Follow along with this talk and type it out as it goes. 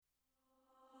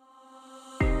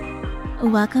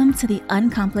Welcome to the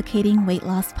Uncomplicating Weight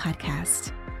Loss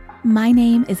Podcast. My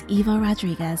name is Eva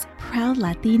Rodriguez, proud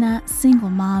Latina,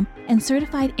 single mom, and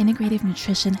certified integrative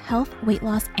nutrition, health, weight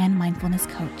loss, and mindfulness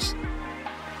coach.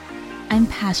 I'm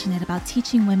passionate about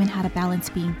teaching women how to balance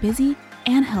being busy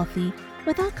and healthy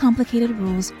without complicated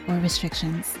rules or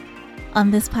restrictions. On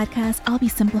this podcast, I'll be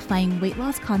simplifying weight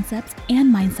loss concepts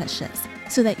and mindset shifts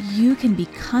so that you can be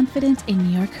confident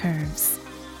in your curves.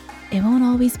 It won't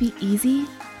always be easy,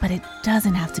 but it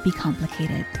doesn't have to be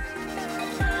complicated.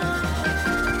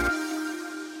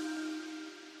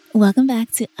 Welcome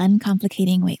back to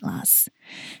Uncomplicating Weight Loss.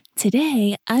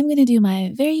 Today, I'm going to do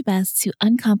my very best to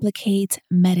uncomplicate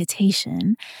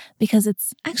meditation because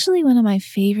it's actually one of my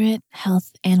favorite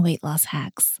health and weight loss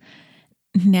hacks.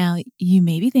 Now, you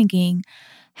may be thinking,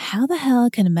 how the hell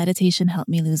can meditation help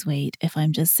me lose weight if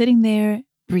I'm just sitting there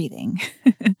breathing?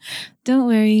 Don't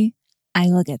worry, I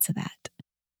will get to that.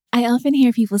 I often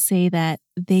hear people say that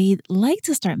they like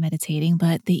to start meditating,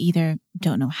 but they either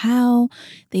don't know how,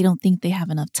 they don't think they have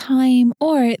enough time,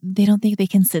 or they don't think they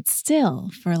can sit still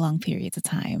for long periods of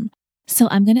time. So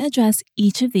I'm going to address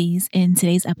each of these in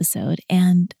today's episode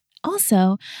and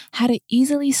also how to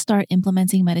easily start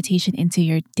implementing meditation into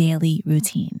your daily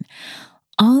routine.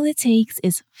 All it takes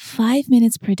is 5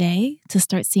 minutes per day to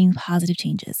start seeing positive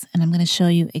changes, and I'm going to show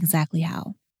you exactly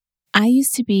how. I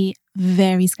used to be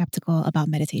very skeptical about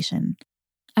meditation.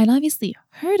 I'd obviously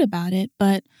heard about it,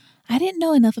 but I didn't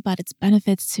know enough about its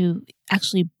benefits to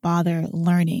actually bother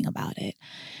learning about it.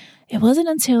 It wasn't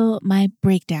until my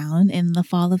breakdown in the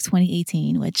fall of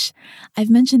 2018, which I've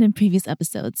mentioned in previous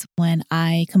episodes, when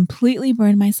I completely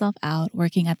burned myself out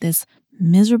working at this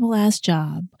miserable ass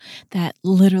job that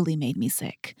literally made me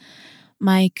sick.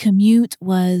 My commute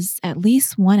was at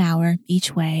least 1 hour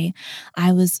each way.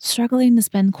 I was struggling to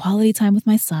spend quality time with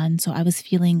my son, so I was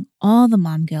feeling all the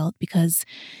mom guilt because,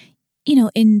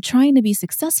 in trying to be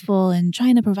successful and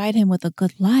trying to provide him with a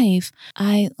good life,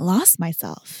 I lost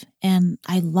myself and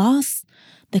I lost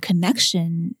the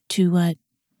connection to what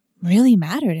really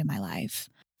mattered in my life.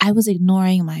 I was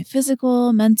ignoring my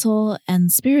physical, mental,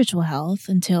 and spiritual health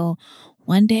until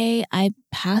one day I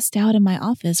passed out in my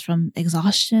office from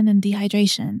exhaustion and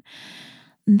dehydration.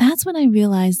 And that's when I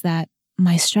realized that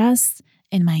my stress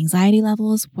and my anxiety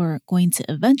levels were going to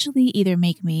eventually either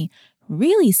make me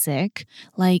really sick,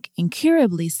 like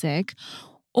incurably sick,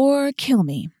 or kill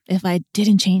me if I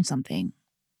didn't change something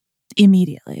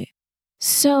immediately.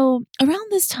 So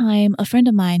around this time, a friend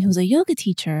of mine who's a yoga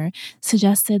teacher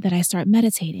suggested that I start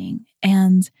meditating.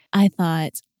 And I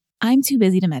thought, I'm too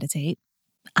busy to meditate.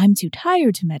 I'm too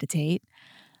tired to meditate.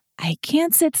 I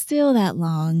can't sit still that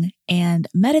long. And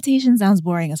meditation sounds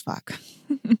boring as fuck.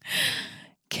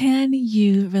 Can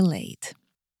you relate?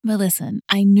 But listen,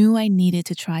 I knew I needed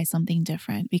to try something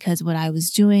different because what I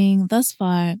was doing thus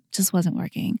far just wasn't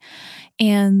working.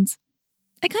 And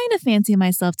I kind of fancy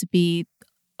myself to be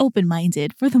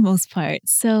open-minded for the most part,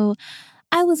 so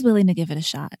I was willing to give it a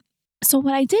shot. So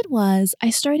what I did was I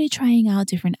started trying out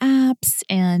different apps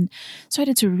and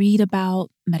started to read about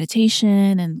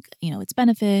meditation and, its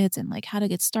benefits and like how to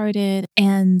get started.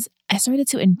 And I started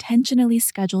to intentionally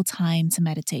schedule time to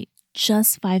meditate,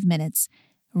 just 5 minutes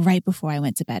right before I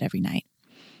went to bed every night.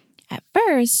 At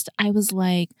first, I was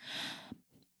like,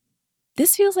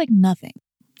 this feels like nothing.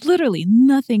 Literally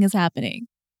nothing is happening.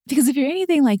 Because if you're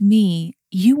anything like me,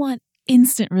 you want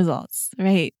instant results,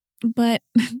 right? But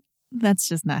that's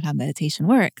just not how meditation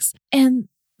works. And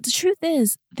the truth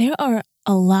is, there are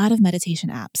a lot of meditation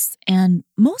apps, and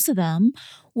most of them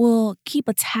will keep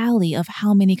a tally of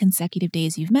how many consecutive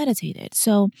days you've meditated.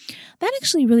 So that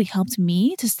actually really helped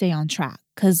me to stay on track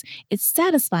because it's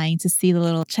satisfying to see the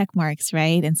little check marks,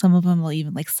 right? And some of them will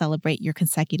even celebrate your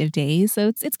consecutive days. So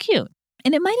it's cute.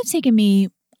 And it might have taken me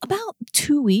about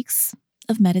 2 weeks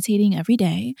of meditating every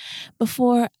day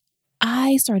before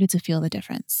I started to feel the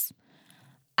difference.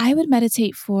 I would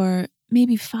meditate for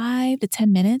maybe 5 to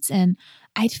 10 minutes and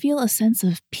I'd feel a sense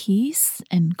of peace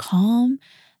and calm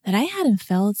that I hadn't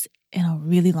felt in a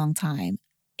really long time,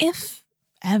 if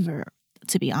ever,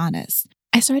 to be honest.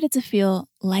 I started to feel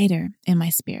lighter in my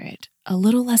spirit, a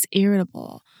little less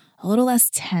irritable, a little less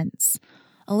tense,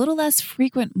 a little less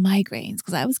frequent migraines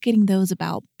because I was getting those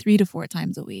about 3 to 4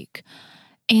 times a week.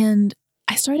 And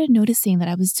I started noticing that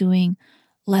I was doing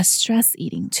less stress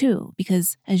eating too,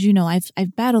 because as you know,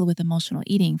 I've battled with emotional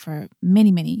eating for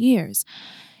many, many years.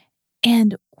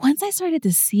 And once I started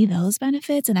to see those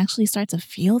benefits and actually start to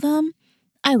feel them,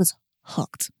 I was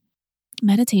hooked.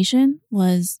 Meditation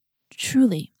was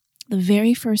truly the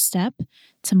very first step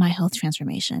to my health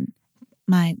transformation,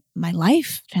 my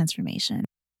life transformation.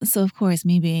 So, of course,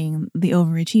 me being the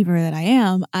overachiever that I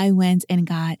am, I went and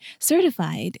got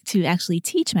certified to actually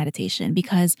teach meditation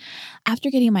because after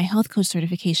getting my health coach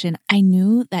certification, I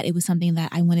knew that it was something that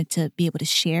I wanted to be able to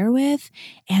share with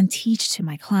and teach to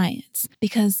my clients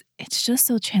because it's just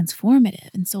so transformative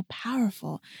and so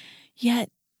powerful, yet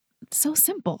so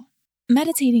simple.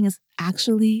 Meditating is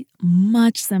actually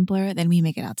much simpler than we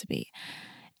make it out to be.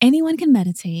 Anyone can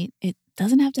meditate. It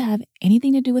doesn't have to have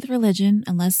anything to do with religion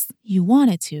unless you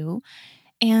want it to.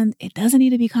 And it doesn't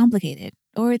need to be complicated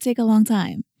or take a long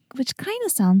time, which kind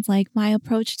of sounds like my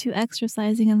approach to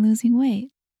exercising and losing weight.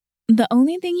 The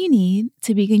only thing you need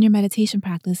to begin your meditation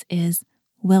practice is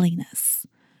willingness.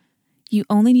 You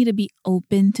only need to be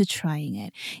open to trying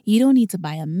it. You don't need to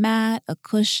buy a mat, a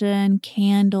cushion,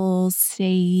 candles,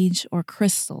 sage, or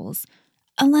crystals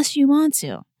unless you want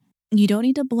to. You don't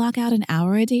need to block out an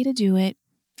hour a day to do it.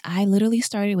 I literally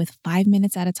started with 5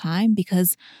 minutes at a time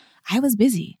because I was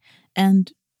busy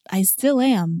and I still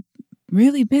am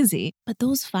really busy. But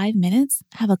those 5 minutes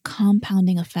have a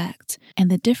compounding effect.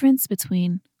 And the difference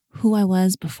between who I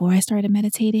was before I started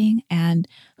meditating and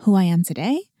who I am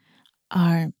today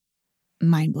are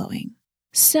mind-blowing.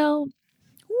 So,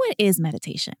 what is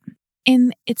meditation?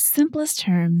 In its simplest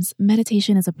terms,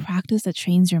 meditation is a practice that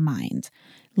trains your mind,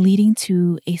 leading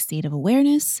to a state of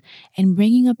awareness and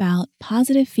bringing about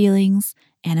positive feelings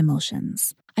and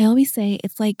emotions. I always say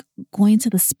it's like going to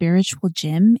the spiritual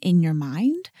gym in your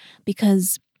mind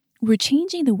because we're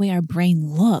changing the way our brain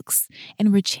looks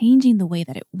and we're changing the way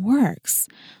that it works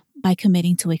by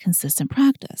committing to a consistent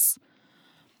practice.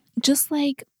 Just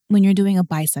like when you're doing a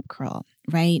bicep curl,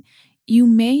 right? You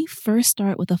may first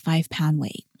start with a 5-pound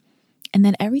weight. And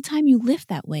then every time you lift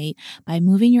that weight by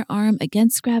moving your arm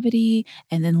against gravity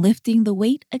and then lifting the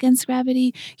weight against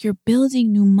gravity, you're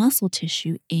building new muscle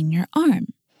tissue in your arm.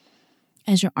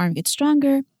 As your arm gets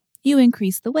stronger, you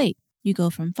increase the weight. You go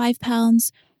from 5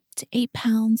 pounds to 8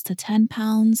 pounds to 10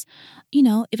 pounds.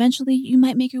 Eventually you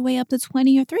might make your way up to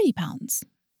 20 or 30 pounds.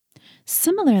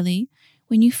 Similarly,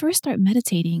 when you first start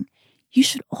meditating, you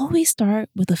should always start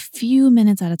with a few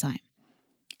minutes at a time.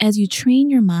 As you train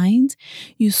your mind,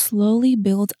 you slowly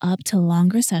build up to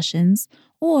longer sessions,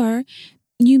 or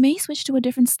you may switch to a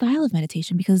different style of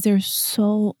meditation because there are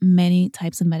so many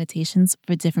types of meditations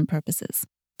for different purposes.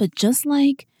 But just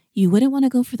like you wouldn't want to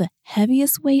go for the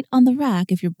heaviest weight on the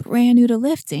rack if you're brand new to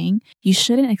lifting, you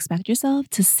shouldn't expect yourself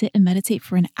to sit and meditate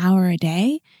for an hour a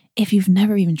day if you've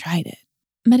never even tried it.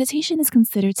 Meditation is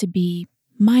considered to be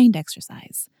mind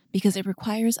exercise because it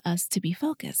requires us to be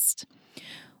focused.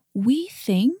 We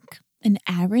think an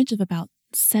average of about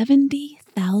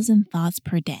 70,000 thoughts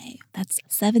per day. That's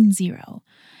 70.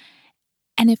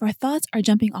 And if our thoughts are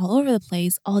jumping all over the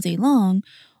place all day long,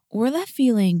 we're left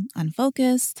feeling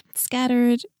unfocused,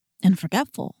 scattered, and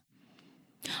forgetful.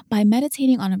 By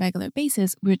meditating on a regular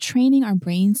basis, we're training our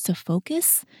brains to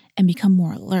focus and become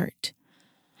more alert.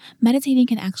 Meditating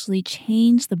can actually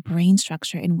change the brain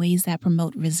structure in ways that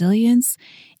promote resilience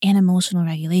and emotional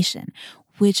regulation,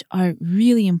 which are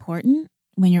really important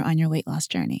when you're on your weight loss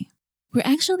journey. We're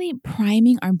actually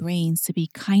priming our brains to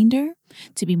be kinder,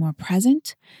 to be more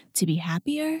present, to be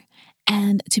happier,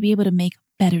 and to be able to make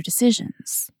better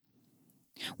decisions.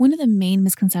 One of the main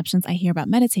misconceptions I hear about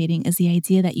meditating is the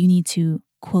idea that you need to,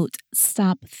 quote,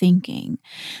 stop thinking.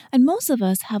 And most of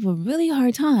us have a really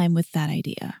hard time with that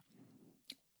idea.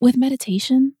 With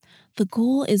meditation, the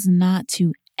goal is not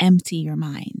to empty your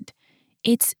mind.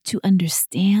 It's to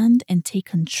understand and take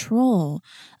control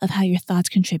of how your thoughts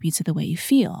contribute to the way you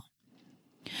feel.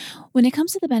 When it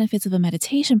comes to the benefits of a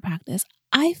meditation practice,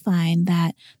 I find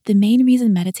that the main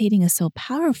reason meditating is so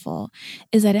powerful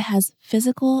is that it has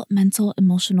physical, mental,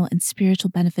 emotional, and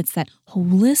spiritual benefits that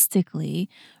holistically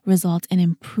result in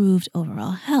improved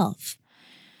overall health.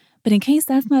 But in case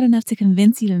that's not enough to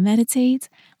convince you to meditate,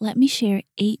 let me share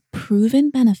 8 proven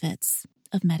benefits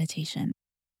of meditation.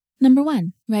 Number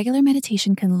 1, regular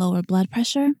meditation can lower blood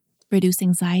pressure, reduce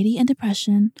anxiety and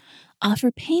depression,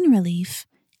 offer pain relief,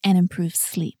 and improve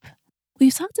sleep.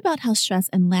 We've talked about how stress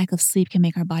and lack of sleep can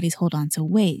make our bodies hold on to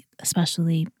weight,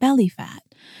 especially belly fat.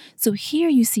 So here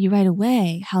you see right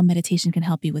away how meditation can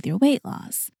help you with your weight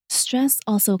loss. Stress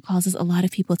also causes a lot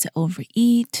of people to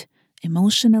overeat,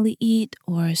 emotionally eat,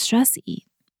 or stress eat.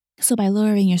 So by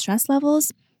lowering your stress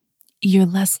levels, you're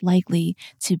less likely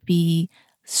to be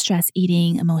stress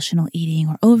eating, emotional eating,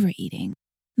 or overeating.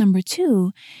 Number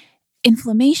 2,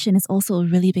 Inflammation is also a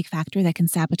really big factor that can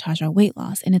sabotage our weight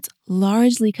loss, and it's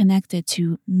largely connected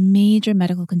to major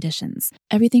medical conditions.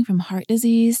 Everything from heart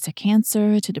disease to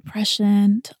cancer to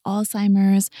depression to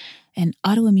Alzheimer's and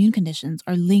autoimmune conditions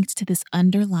are linked to this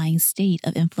underlying state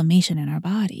of inflammation in our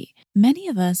body. Many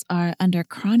of us are under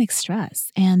chronic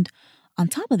stress, and on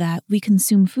top of that, we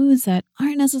consume foods that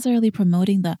aren't necessarily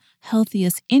promoting the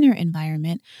healthiest inner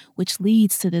environment, which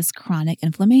leads to this chronic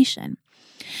inflammation.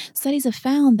 Studies have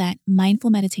found that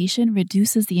mindful meditation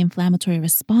reduces the inflammatory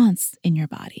response in your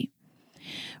body.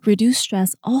 Reduced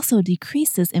stress also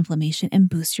decreases inflammation and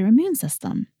boosts your immune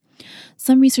system.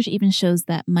 Some research even shows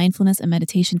that mindfulness and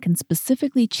meditation can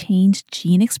specifically change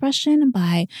gene expression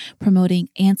by promoting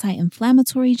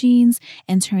anti-inflammatory genes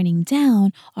and turning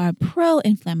down our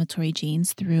pro-inflammatory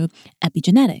genes through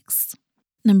epigenetics.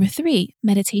 Number 3,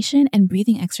 meditation and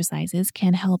breathing exercises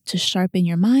can help to sharpen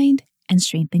your mind and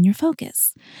strengthen your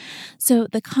focus. So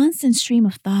the constant stream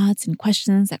of thoughts and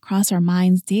questions that cross our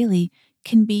minds daily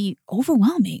can be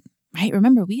overwhelming, right?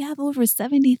 Remember, we have over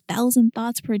 70,000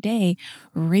 thoughts per day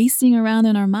racing around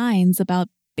in our minds about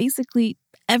basically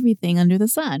everything under the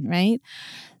sun, right?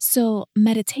 So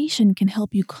meditation can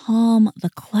help you calm the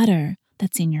clutter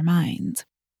that's in your mind.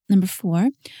 Number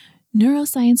 4,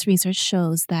 neuroscience research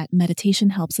shows that meditation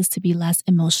helps us to be less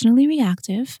emotionally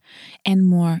reactive and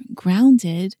more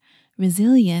grounded,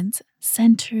 resilient,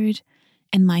 centered,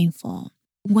 and mindful.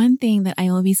 One thing that I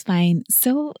always find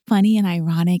so funny and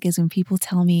ironic is when people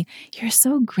tell me, "You're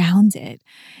so grounded."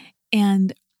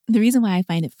 And the reason why I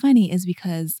find it funny is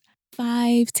because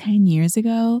 5, 10 years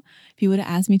ago, if you would have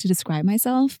asked me to describe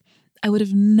myself, I would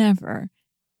have never,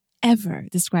 ever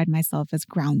described myself as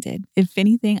grounded. If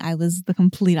anything, I was the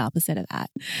complete opposite of that.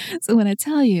 So when I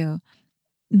tell you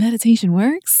meditation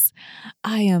works,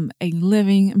 I am a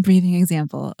living, breathing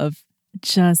example of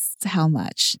just how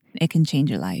much it can change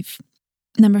your life.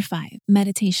 Number 5,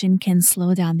 meditation can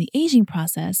slow down the aging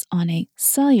process on a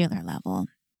cellular level.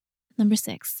 Number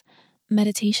 6,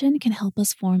 meditation can help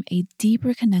us form a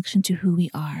deeper connection to who we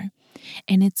are,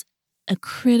 and it's a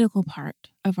critical part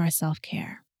of our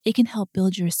self-care. It can help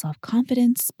build your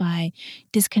self-confidence by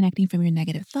disconnecting from your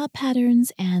negative thought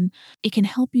patterns, and it can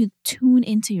help you tune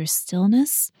into your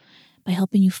stillness by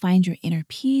helping you find your inner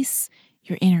peace,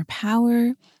 your inner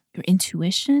power, your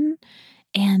intuition,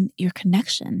 and your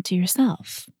connection to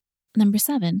yourself. Number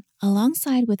 7,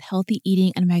 alongside with healthy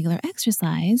eating and regular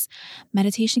exercise,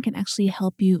 meditation can actually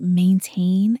help you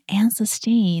maintain and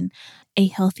sustain a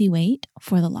healthy weight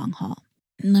for the long haul.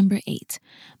 Number 8,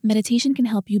 meditation can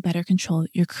help you better control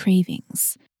your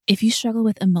cravings. If you struggle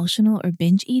with emotional or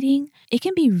binge eating, it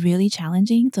can be really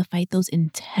challenging to fight those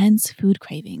intense food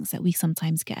cravings that we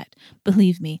sometimes get.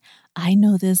 Believe me, I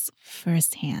know this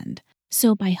firsthand.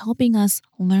 So by helping us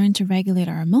learn to regulate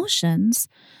our emotions,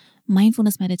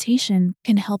 mindfulness meditation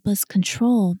can help us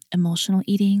control emotional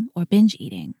eating or binge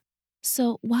eating.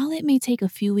 So while it may take a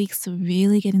few weeks to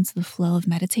really get into the flow of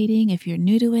meditating, if you're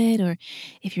new to it or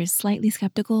if you're slightly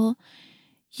skeptical,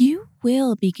 you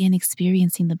will begin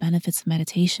experiencing the benefits of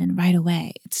meditation right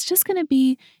away. It's just going to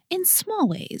be in small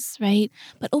ways, right?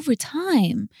 But over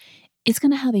time, it's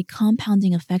going to have a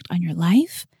compounding effect on your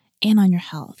life and on your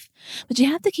health. But you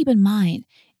have to keep in mind,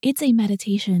 it's a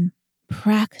meditation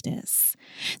practice.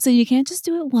 So you can't just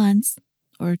do it once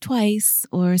or twice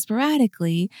or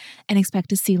sporadically and expect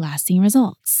to see lasting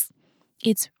results.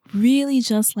 It's really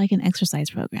just like an exercise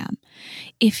program.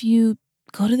 If you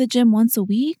go to the gym once a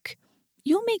week,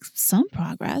 you'll make some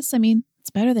progress. I mean, it's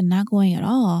better than not going at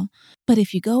all. But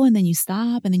if you go and then you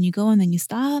stop and then you go and then you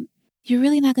stop, you're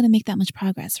really not going to make that much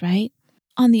progress, right?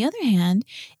 On the other hand,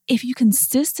 if you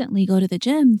consistently go to the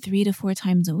gym 3 to 4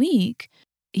 times a week,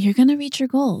 you're going to reach your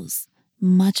goals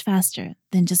much faster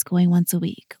than just going once a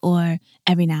week or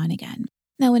every now and again.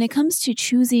 Now, when it comes to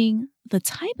choosing the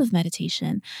type of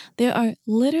meditation, there are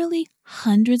literally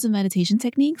hundreds of meditation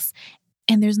techniques,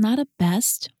 and there's not a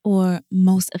best or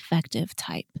most effective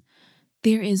type.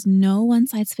 There is no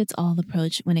one-size-fits-all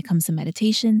approach when it comes to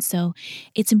meditation, so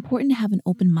it's important to have an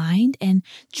open mind and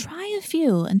try a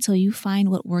few until you find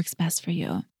what works best for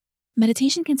you.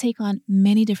 Meditation can take on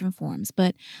many different forms,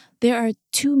 but there are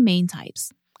 2 main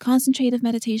types: concentrative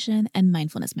meditation and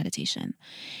mindfulness meditation.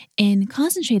 In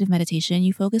concentrative meditation,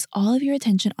 you focus all of your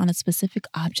attention on a specific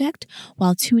object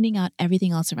while tuning out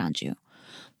everything else around you.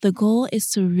 The goal is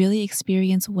to really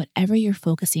experience whatever you're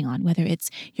focusing on, whether it's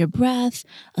your breath,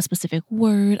 a specific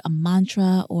word, a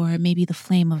mantra, or maybe the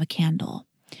flame of a candle.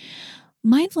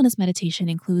 Mindfulness meditation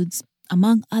includes,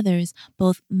 among others,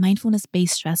 both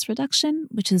mindfulness-based stress reduction,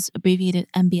 which is abbreviated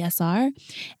MBSR,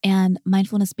 and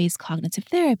mindfulness-based cognitive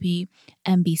therapy,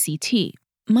 MBCT.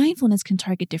 Mindfulness can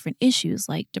target different issues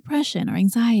like depression or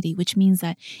anxiety, which means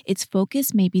that its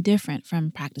focus may be different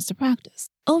from practice to practice.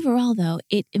 Overall, though,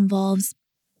 it involves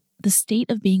the state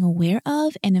of being aware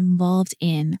of and involved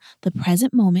in the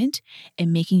present moment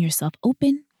and making yourself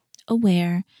open,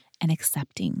 aware, and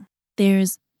accepting.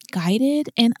 There's guided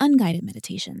and unguided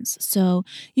meditations, so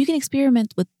you can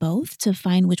experiment with both to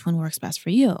find which one works best for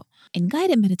you. In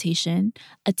guided meditation,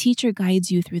 a teacher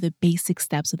guides you through the basic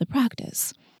steps of the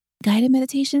practice. Guided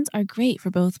meditations are great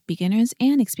for both beginners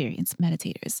and experienced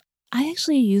meditators. I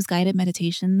actually use guided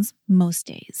meditations most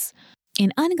days.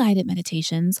 In unguided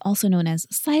meditations, also known as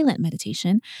silent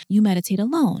meditation, you meditate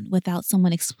alone without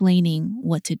someone explaining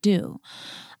what to do.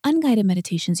 Unguided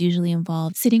meditations usually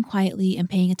involve sitting quietly and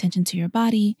paying attention to your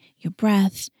body, your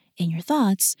breath, and your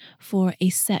thoughts for a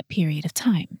set period of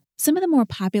time. Some of the more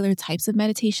popular types of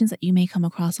meditations that you may come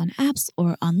across on apps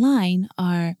or online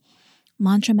are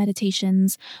mantra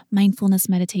meditations, mindfulness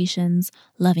meditations,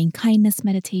 loving kindness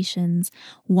meditations,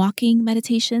 walking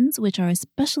meditations, which are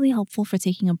especially helpful for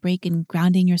taking a break and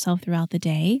grounding yourself throughout the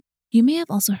day. You may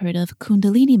have also heard of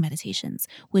Kundalini meditations,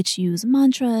 which use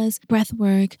mantras, breath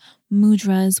work,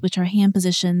 mudras, which are hand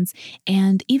positions,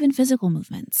 and even physical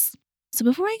movements. So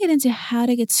before I get into how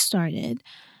to get started,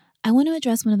 I want to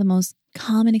address one of the most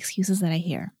common excuses that I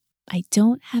hear. I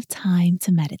don't have time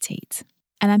to meditate.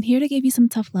 And I'm here to give you some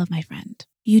tough love, my friend.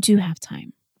 You do have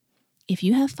time. If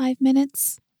you have 5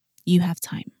 minutes, you have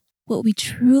time. What we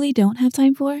truly don't have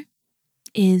time for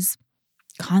is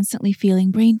constantly feeling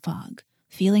brain fog,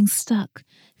 feeling stuck,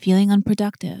 feeling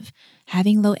unproductive,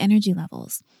 having low energy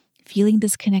levels, feeling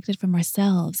disconnected from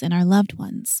ourselves and our loved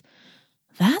ones.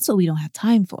 That's what we don't have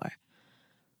time for.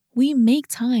 We make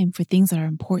time for things that are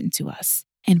important to us,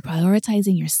 and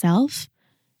prioritizing yourself,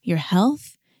 your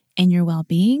health, and your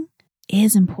well-being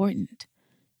is important.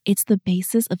 It's the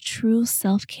basis of true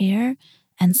self-care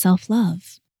and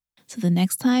self-love. So the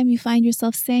next time you find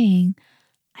yourself saying,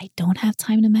 I don't have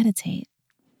time to meditate,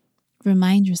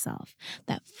 remind yourself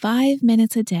that 5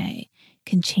 minutes a day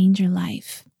can change your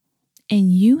life. And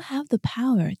you have the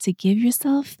power to give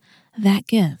yourself that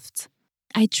gift.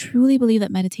 I truly believe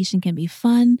that meditation can be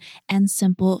fun and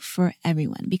simple for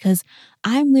everyone because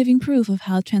I'm living proof of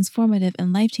how transformative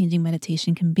and life-changing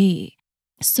meditation can be.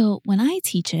 So when I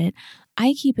teach it,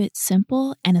 I keep it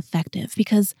simple and effective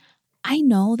because I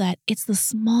know that it's the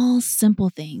small, simple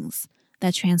things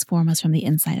that transform us from the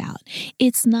inside out.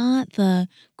 It's not the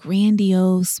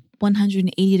grandiose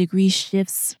 180-degree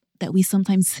shifts that we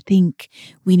sometimes think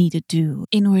we need to do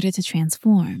in order to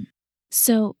transform.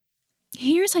 So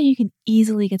here's how you can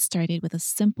easily get started with a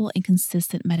simple and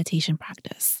consistent meditation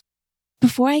practice.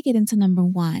 Before I get into number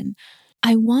 1,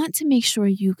 I want to make sure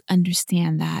you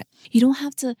understand that you don't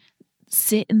have to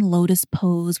sit in lotus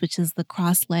pose, which is the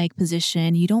cross-leg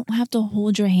position. You don't have to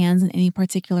hold your hands in any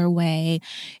particular way.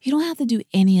 You don't have to do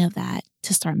any of that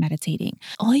to start meditating.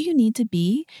 All you need to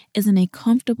be is in a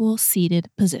comfortable seated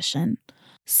position.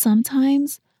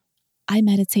 Sometimes I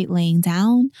meditate laying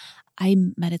down. I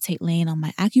meditate laying on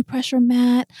my acupressure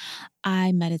mat.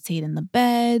 I meditate in the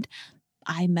bed.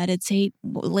 I meditate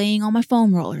laying on my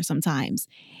foam roller sometimes.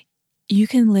 You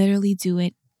can literally do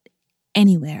it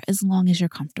anywhere as long as you're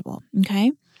comfortable,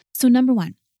 okay? So number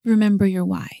 1, remember your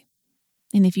why.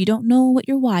 And if you don't know what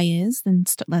your why is, then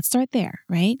let's start there,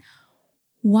 right?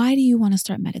 Why do you want to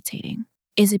start meditating?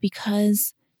 Is it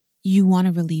because you want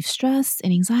to relieve stress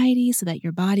and anxiety so that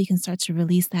your body can start to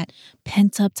release that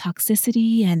pent-up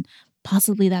toxicity and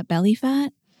possibly that belly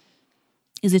fat?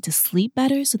 Is it to sleep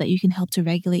better so that you can help to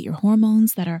regulate your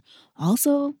hormones that are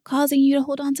also causing you to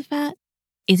hold on to fat?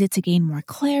 Is it to gain more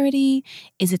clarity?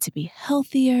 Is it to be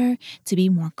healthier, to be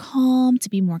more calm, to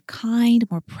be more kind,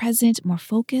 more present, more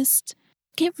focused?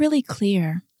 Get really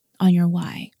clear on your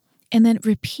why, and then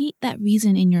repeat that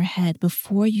reason in your head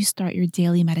before you start your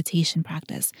daily meditation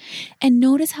practice, and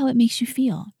notice how it makes you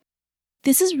feel.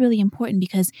 This is really important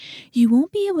because you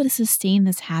won't be able to sustain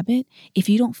this habit if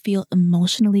you don't feel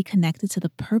emotionally connected to the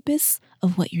purpose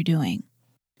of what you're doing.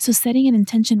 So setting an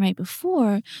intention right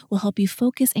before will help you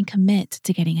focus and commit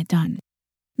to getting it done.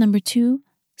 Number 2,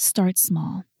 start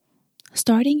small.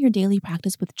 Starting your daily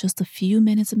practice with just a few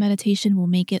minutes of meditation will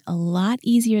make it a lot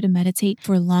easier to meditate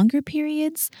for longer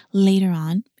periods later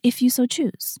on if you so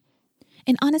choose.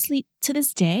 And honestly, to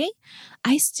this day,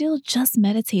 I still just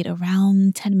meditate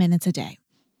around 10 minutes a day.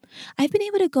 I've been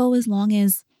able to go as long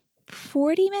as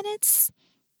 40 minutes,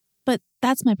 but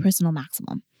that's my personal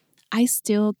maximum. I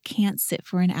still can't sit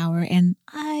for an hour, and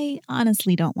I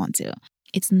honestly don't want to.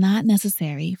 It's not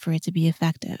necessary for it to be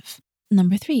effective.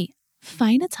 Number 3,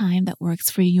 find a time that works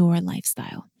for your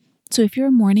lifestyle. So if you're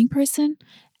a morning person,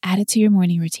 add it to your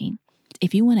morning routine.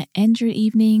 If you want to end your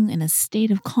evening in a state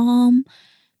of calm,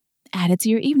 add it to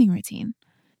your evening routine.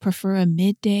 Prefer a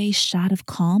midday shot of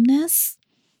calmness?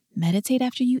 Meditate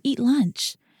after you eat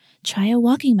lunch. Try a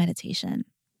walking meditation.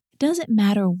 It doesn't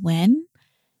matter when,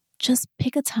 just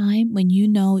pick a time when you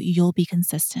know you'll be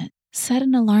consistent. Set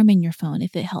an alarm in your phone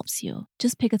if it helps you.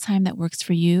 Just pick a time that works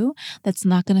for you that's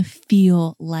not going to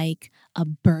feel like a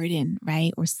burden,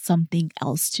 right? Or something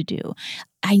else to do.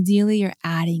 Ideally, you're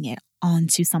adding it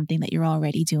onto something that you're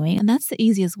already doing. And that's the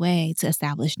easiest way to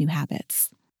establish new habits.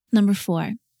 Number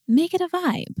 4, make it a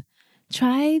vibe.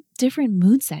 Try different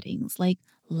mood settings like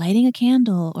lighting a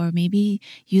candle or maybe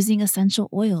using essential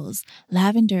oils.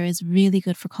 Lavender is really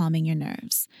good for calming your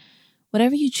nerves.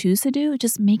 Whatever you choose to do,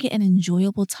 just make it an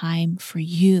enjoyable time for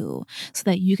you so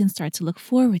that you can start to look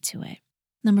forward to it.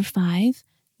 Number 5,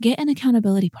 get an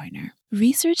accountability partner.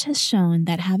 Research has shown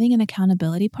that having an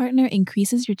accountability partner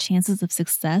increases your chances of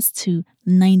success to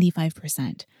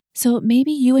 95%. So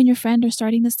maybe you and your friend are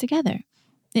starting this together.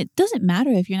 It doesn't matter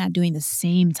if you're not doing the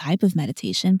same type of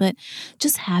meditation, but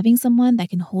just having someone that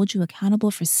can hold you accountable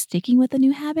for sticking with a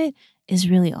new habit is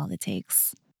really all it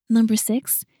takes. Number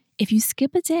 6, if you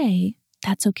skip a day,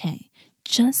 that's okay.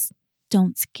 Just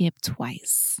don't skip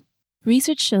twice.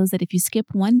 Research shows that if you skip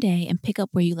one day and pick up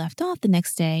where you left off the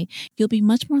next day, you'll be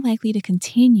much more likely to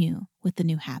continue with the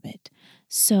new habit.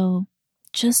 So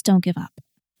just don't give up.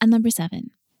 And number 7,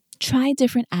 try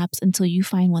different apps until you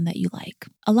find one that you like.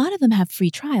 A lot of them have free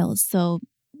trials, so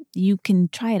you can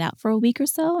try it out for a week or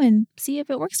so and see if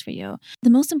it works for you.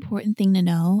 The most important thing to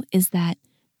know is that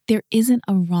there isn't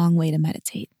a wrong way to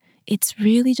meditate. It's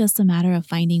really just a matter of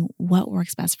finding what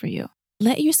works best for you.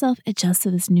 Let yourself adjust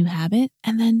to this new habit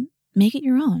and then make it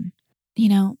your own.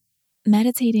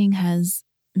 Meditating has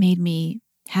made me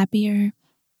happier,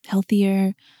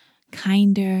 healthier,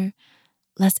 kinder,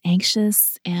 less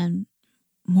anxious, and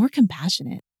more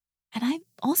compassionate. And I've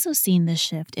also seen this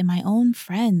shift in my own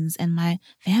friends and my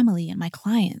family and my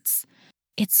clients.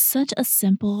 It's such a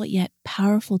simple yet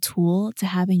powerful tool to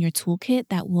have in your toolkit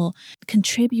that will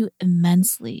contribute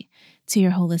immensely to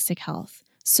your holistic health.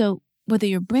 So whether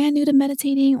you're brand new to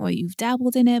meditating or you've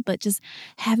dabbled in it but just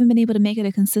haven't been able to make it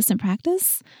a consistent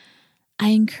practice, I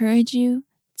encourage you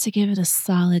to give it a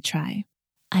solid try.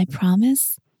 I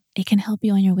promise it can help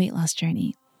you on your weight loss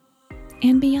journey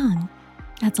and beyond.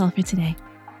 That's all for today.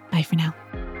 Bye for now.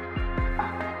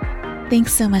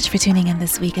 Thanks so much for tuning in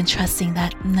this week and trusting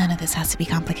that none of this has to be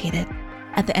complicated.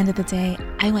 At the end of the day,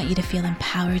 I want you to feel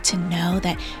empowered to know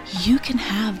that you can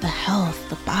have the health,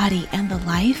 the body, and the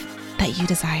life that you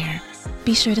desire.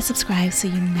 Be sure to subscribe so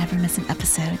you never miss an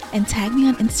episode and tag me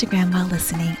on Instagram while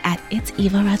listening at It's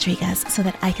Eva Rodriguez so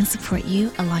that I can support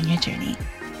you along your journey.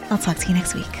 I'll talk to you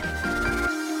next week.